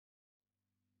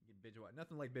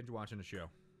Nothing like binge watching a show.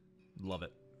 Love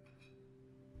it.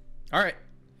 All right.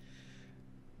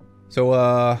 So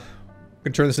I'm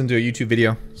gonna turn this into a YouTube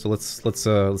video. So let's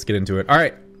get into it. All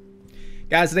right,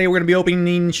 guys. Today we're gonna be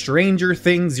opening Stranger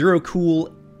Things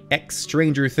Zerocool X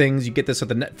Stranger Things. You get this at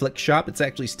the Netflix shop. It's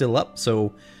actually still up,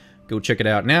 so go check it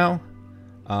out now.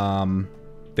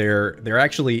 They're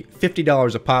actually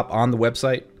 $50 a pop on the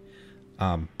website.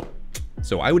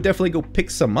 So I would definitely go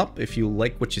pick some up if you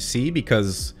like what you see,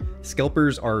 because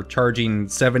scalpers are charging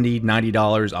 $70,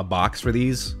 $90 a box for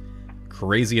these.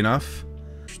 Crazy enough.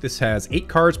 This has 8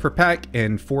 cards per pack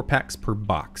and 4 packs per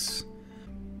box.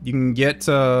 You can get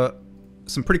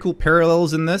some pretty cool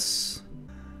parallels in this.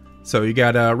 So you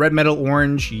got red, metal,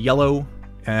 orange, yellow,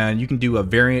 and you can do a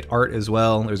variant art as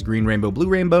well. There's green rainbow, blue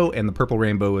rainbow, and the purple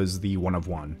rainbow is the one of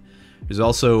one. There's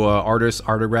also artist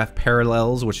autograph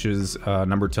parallels, which is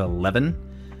numbered to 11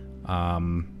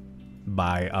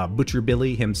 by Butcher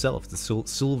Billy himself, the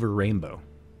Silver Rainbow.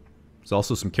 There's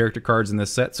also some character cards in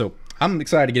this set, so I'm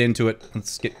excited to get into it.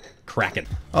 Let's get cracking.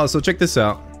 Oh, so check this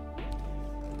out.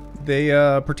 They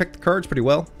protect the cards pretty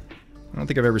well. I don't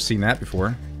think I've ever seen that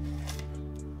before.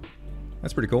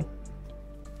 That's pretty cool.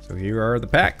 So here are the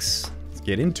packs. Let's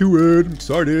get into it. I'm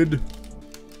excited.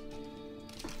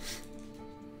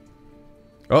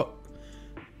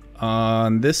 Oh,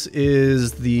 this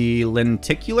is the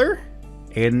lenticular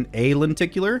and a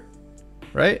lenticular,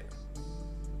 right?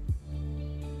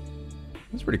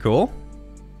 That's pretty cool.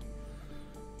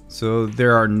 So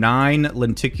there are 9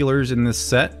 lenticulars in this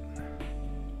set.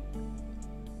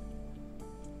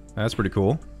 That's pretty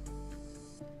cool.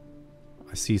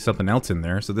 I see something else in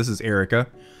there. So this is Erica.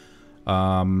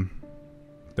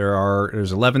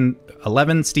 There's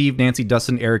 11, Steve, Nancy,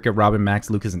 Dustin, Erica, Robin,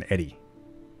 Max, Lucas, and Eddie.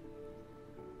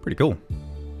 Pretty cool.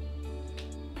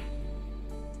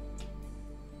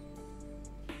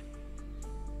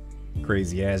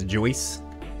 Crazy ass Joyce.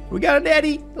 We got an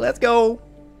Eddie. Let's go.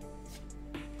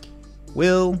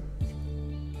 Will.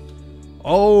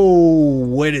 Oh,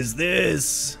 what is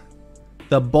this?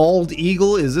 The bald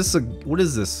eagle. Is this a, what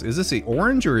is this? Is this a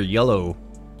orange or a yellow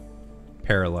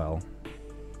parallel?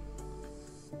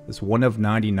 This one of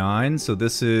 99. So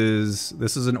this is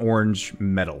an orange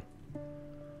metal.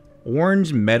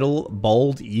 Orange metal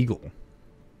bald eagle.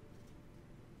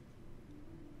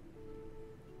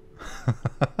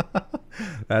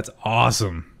 That's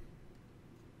awesome.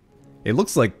 It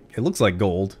looks like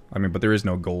gold. I mean, but there is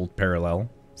no gold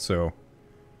parallel, so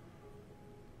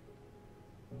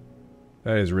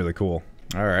that is really cool.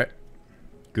 All right.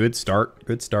 Good start.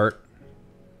 Good start.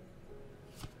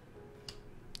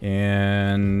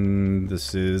 And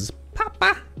this is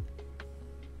Papa.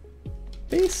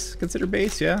 Base? Consider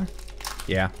base, yeah.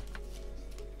 Yeah.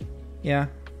 Yeah.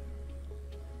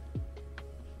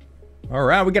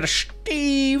 Alright, we got a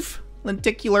Steve.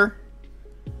 Lenticular.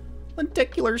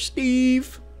 Lenticular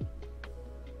Steve.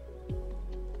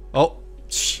 Oh.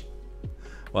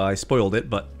 Well, I spoiled it,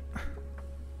 but...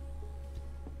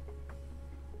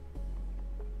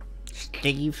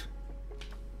 Steve.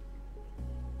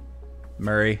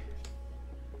 Murray.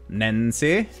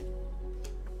 Nancy.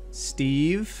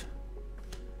 Steve.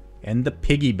 And the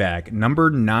piggyback,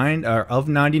 number 9 of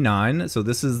 99. So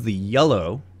this is the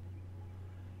yellow,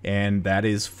 and that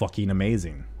is fucking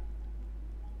amazing.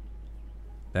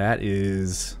 That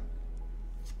is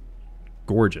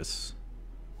gorgeous.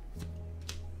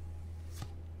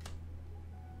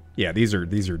 Yeah, these are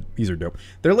dope.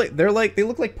 They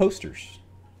look like posters.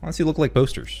 Honestly, look like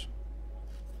posters.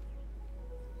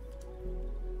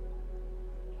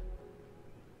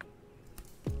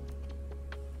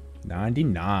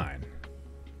 $99.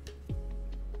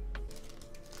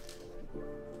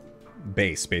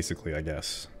 Base, basically, I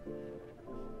guess.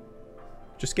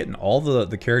 Just getting all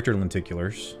the character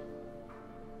lenticulars.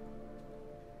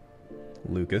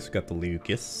 Lucas, got the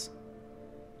Lucas.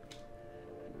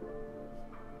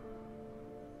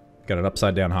 Got an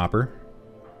upside down hopper.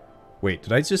 Wait,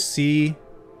 did I just see...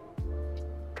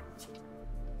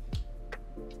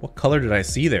 What color did I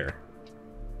see there?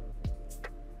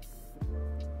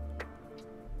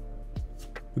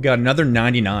 We got another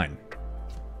 99.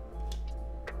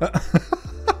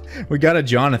 We got a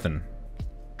Jonathan.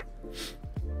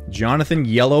 Jonathan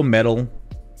yellow metal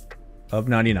of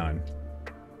 99.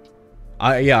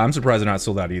 Yeah, I'm surprised they're not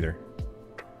sold out either.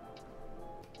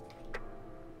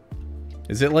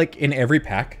 Is it like in every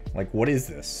pack? Like, what is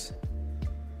this?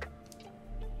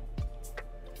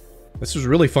 This was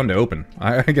really fun to open.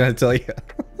 I gotta tell you.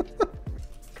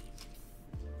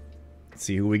 Let's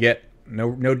see who we get.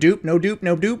 No dupe, no dupe,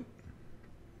 no dupe.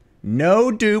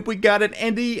 No dupe, we got an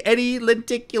Eddie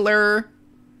lenticular.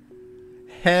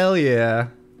 Hell yeah.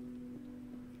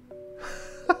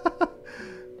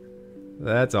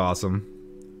 That's awesome.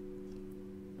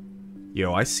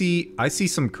 Yo, I see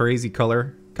some crazy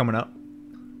color coming up.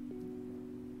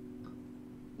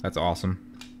 That's awesome.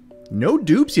 No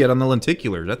dupes yet on the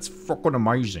lenticular. That's fucking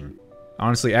amazing.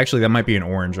 Honestly, actually, that might be an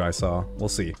orange I saw. We'll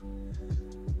see.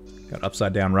 Got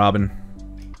upside down Robin.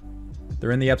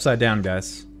 They're in the upside down,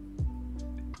 guys.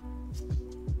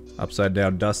 Upside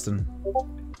down Dustin.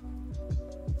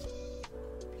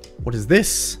 What is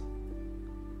this?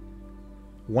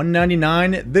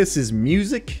 $1.99. This is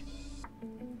music.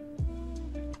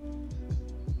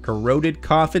 Corroded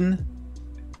Coffin.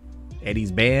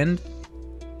 Eddie's Band.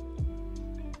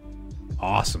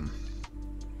 Awesome.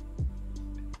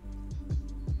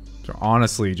 They're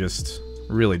honestly just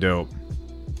really dope.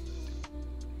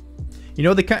 You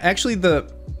know, they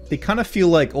kind of feel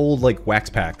like old wax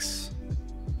packs,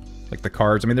 like the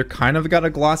cards. I mean, they're kind of got a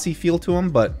glossy feel to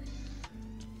them, but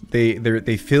they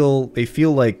feel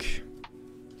like,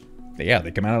 yeah, they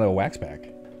come out of a wax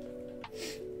pack.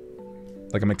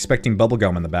 Like I'm expecting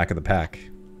bubblegum in the back of the pack.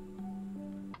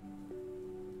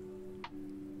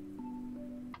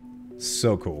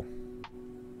 So cool.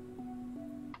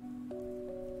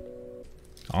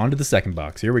 On to the second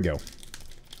box. Here we go.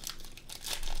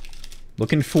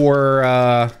 Looking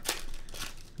for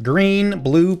green,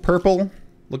 blue, purple.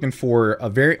 Looking for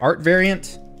a art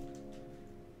variant.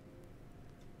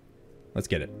 Let's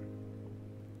get it.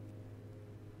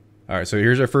 Alright, so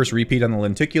here's our first repeat on the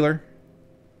lenticular.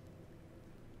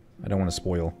 I don't want to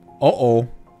spoil. Uh-oh.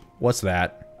 What's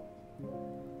that?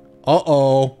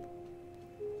 Uh-oh.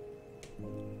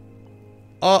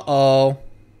 Uh-oh.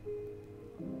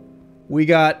 We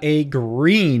got a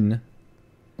green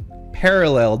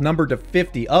parallel numbered to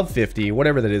 50 of 50,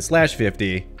 whatever that is, slash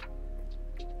 50.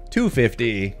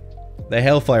 250. The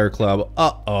Hellfire Club.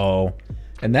 Uh-oh.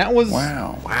 And that was...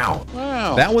 Wow.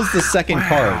 That was the second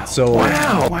card, so...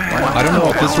 I don't know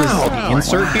if this was the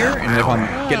insert here, and if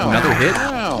I'm getting another hit.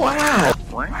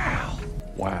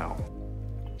 Wow.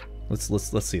 Let's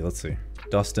see.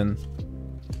 Dustin.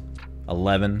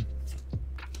 11.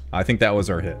 I think that was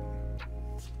our hit.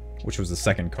 Which was the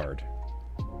second card.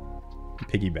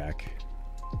 Piggyback.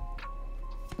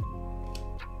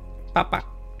 Papa.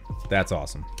 That's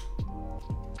awesome.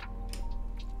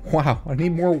 Wow, I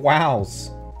need more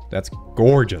wows. That's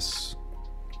gorgeous.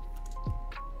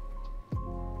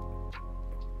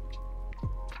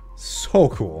 So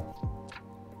cool.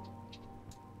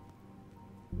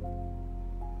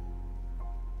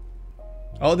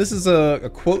 Oh, this is a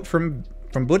quote from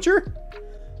Butcher?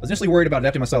 I was initially worried about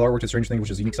adapting my style artwork to Stranger Things, which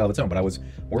is a unique style of its own, but I was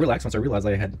more relaxed once I realized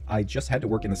I just had to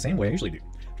work in the same way I usually do.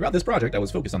 Throughout this project, I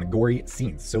was focused on the gory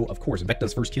scenes, so of course,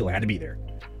 Vecta's first kill had to be there.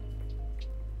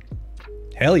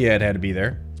 Hell yeah, it had to be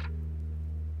there.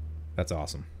 That's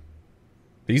awesome.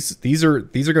 These are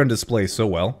going to display so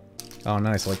well. Oh,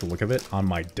 nice. I like the look of it on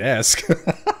my desk.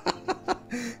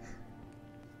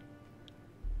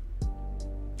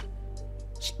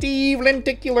 Steve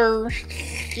Lenticular.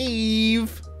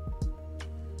 Steve.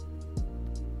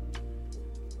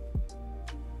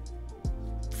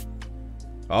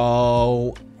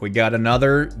 Oh, we got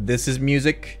another. This is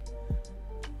music.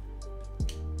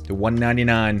 To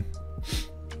 $1.99.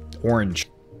 Orange.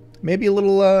 Maybe a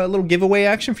little giveaway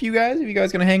action for you guys. If you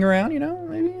guys gonna hang around, you know,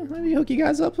 maybe hook you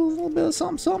guys up with a little bit of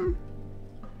something.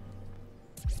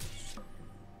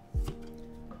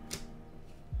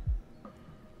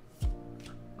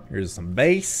 Here's some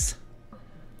bass.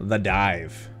 The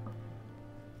Dive.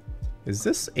 Is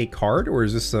this a card or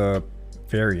is this a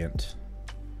variant?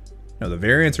 No, the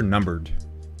variants are numbered.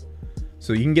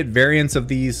 So you can get variants of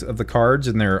these, of the cards,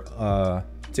 and they're to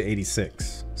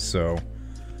 86. So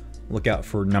look out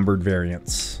for numbered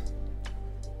variants.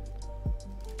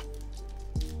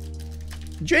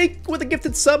 Jake with a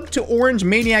gifted sub to Orange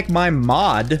Maniac My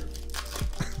Mod.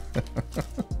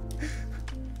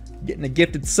 Getting a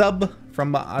gifted sub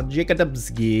from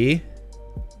Jacobski.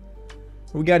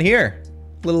 What we got here?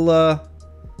 Little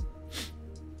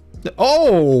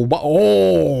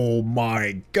oh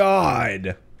my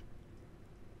god.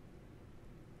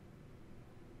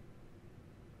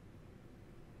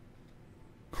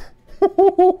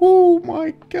 Oh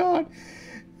my god.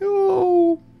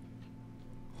 Oh.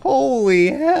 Holy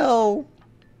hell.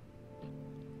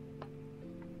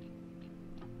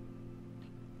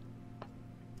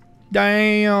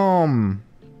 Damn.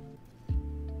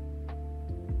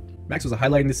 Max was a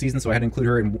highlight in this season, so I had to include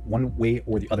her in one way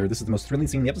or the other. This is the most thrilling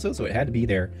scene in the episode, so it had to be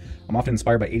there. I'm often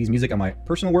inspired by 80s music on my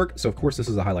personal work, so of course this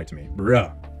is a highlight to me.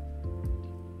 Bruh.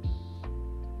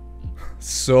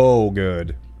 So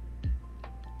good.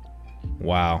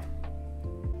 Wow.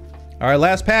 Alright,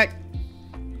 last pack.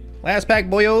 Last pack,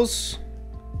 boyos.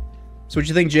 So what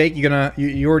you think, Jake? You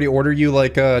already ordered you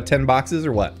like 10 boxes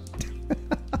or what?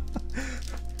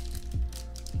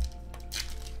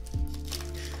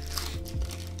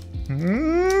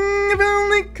 If I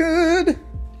only could.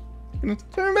 Gonna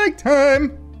turn back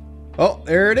time. Oh,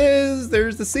 there it is.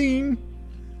 There's the scene.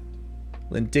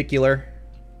 Lenticular.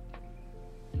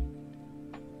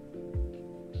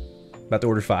 About to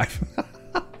order 5.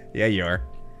 Yeah, you are.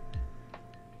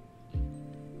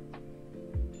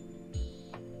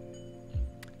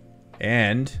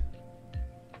 And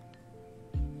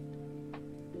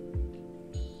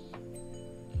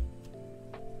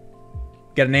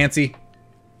got a Nancy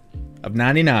of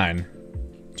 99.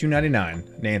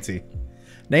 $2.99. Nancy.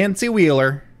 Nancy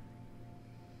Wheeler.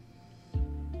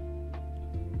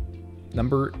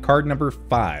 Card number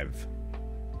 5.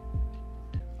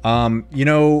 You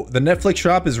know, the Netflix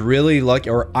shop is really lucky,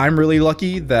 or I'm really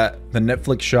lucky that the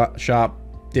Netflix shop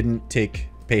didn't take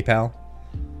PayPal.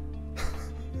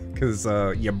 Because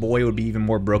your boy would be even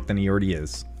more broke than he already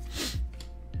is.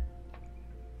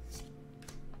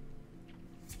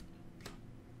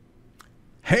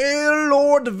 Hail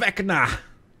Lord Vecna!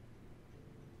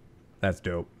 That's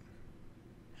dope.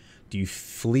 Do you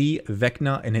flee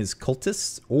Vecna and his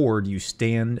cultists, or do you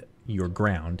stand your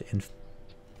ground and...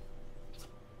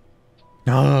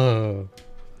 Oh,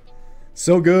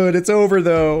 so good. It's over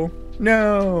though.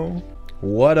 No.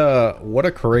 What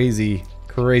a crazy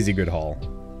good haul.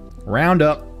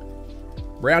 Roundup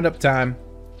time.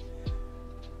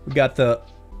 We got the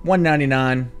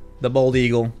 $1.99, the Bold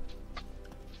Eagle.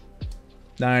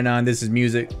 $99. This is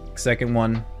music. Second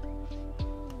one.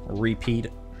 Repeat.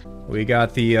 We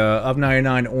got the of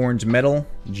 99 Orange Metal,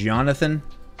 Jonathan.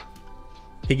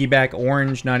 Piggyback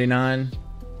Orange 99.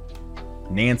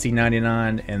 Nancy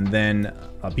 99, and then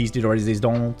a piece de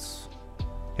resistance,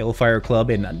 Hellfire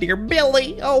Club, and Dear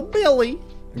Billy, oh Billy,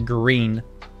 green,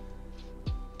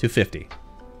 250.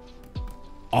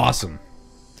 Awesome,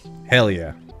 hell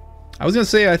yeah. I was gonna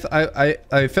say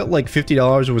I felt like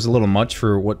 $50 was a little much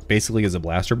for what basically is a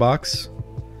blaster box,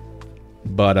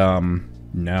 but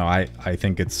no, I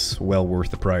think it's well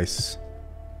worth the price.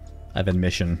 Of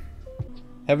admission.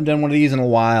 Haven't done one of these in a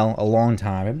while, a long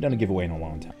time. I haven't done a giveaway in a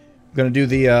long time. I'm gonna do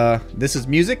the This Is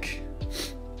Music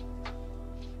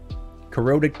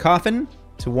Corroded Coffin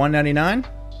to $1.99.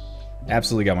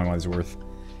 Absolutely got my money's worth.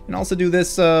 And also do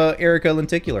this Erica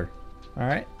Lenticular.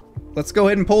 Alright. Let's go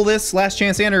ahead and pull this. Last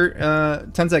chance to enter.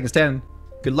 10 seconds. 10.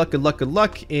 Good luck, good luck, good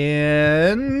luck.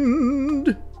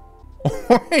 And...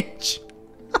 Orange!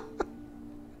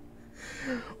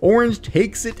 Orange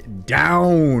takes it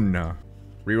down.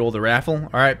 Reroll the raffle.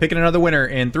 Alright, picking another winner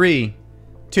in 3,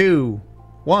 2,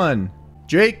 1.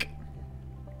 Jake!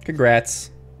 Congrats.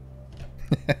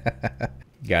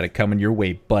 Got it coming your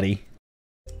way, buddy.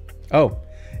 Oh.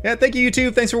 Yeah, thank you,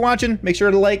 YouTube. Thanks for watching. Make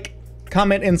sure to like,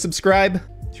 comment, and subscribe.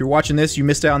 If you're watching this, you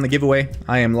missed out on the giveaway.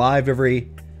 I am live every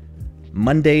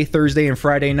Monday, Thursday, and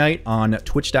Friday night on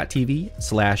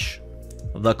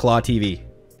twitch.tv/TheClawTV.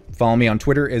 Follow me on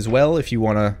Twitter as well if you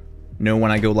want to know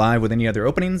when I go live with any other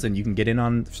openings, and you can get in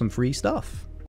on some free stuff.